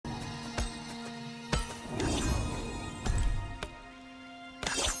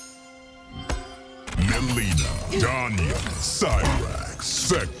Mileena, Tanya, Cyrax,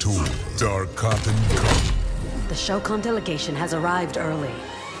 Vector, Dark Cotton Cup. The Shokan delegation has arrived early.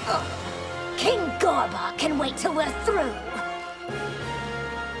 King Gorba can wait till we're through.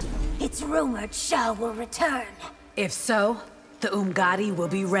 It's rumored Shao will return. If so, the Umgadi will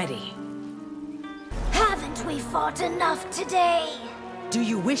be ready. Haven't we fought enough today? Do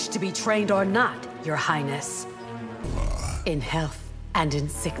you wish to be trained or not, Your Highness? In health and in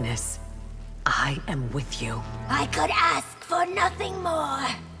sickness, I am with you. I could ask for nothing more.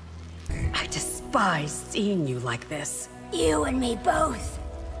 I despise seeing you like this. You and me both.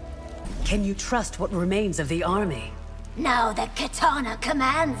 Can you trust what remains of the army? Now that Katana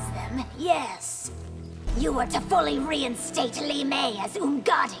commands them, yes. You were to fully reinstate Li Mei as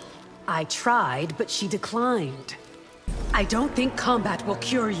Umgadi. I tried, but she declined. I don't think combat will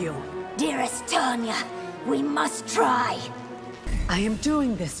cure you. Dearest Tanya, we must try. I am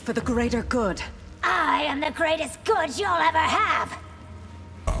doing this for the greater good. I am the greatest good you'll ever have.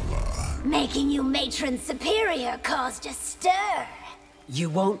 Making you Matron Superior caused a stir. You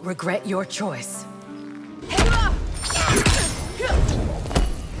won't regret your choice.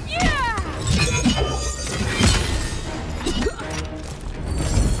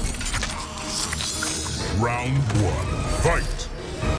 Round 1, fight!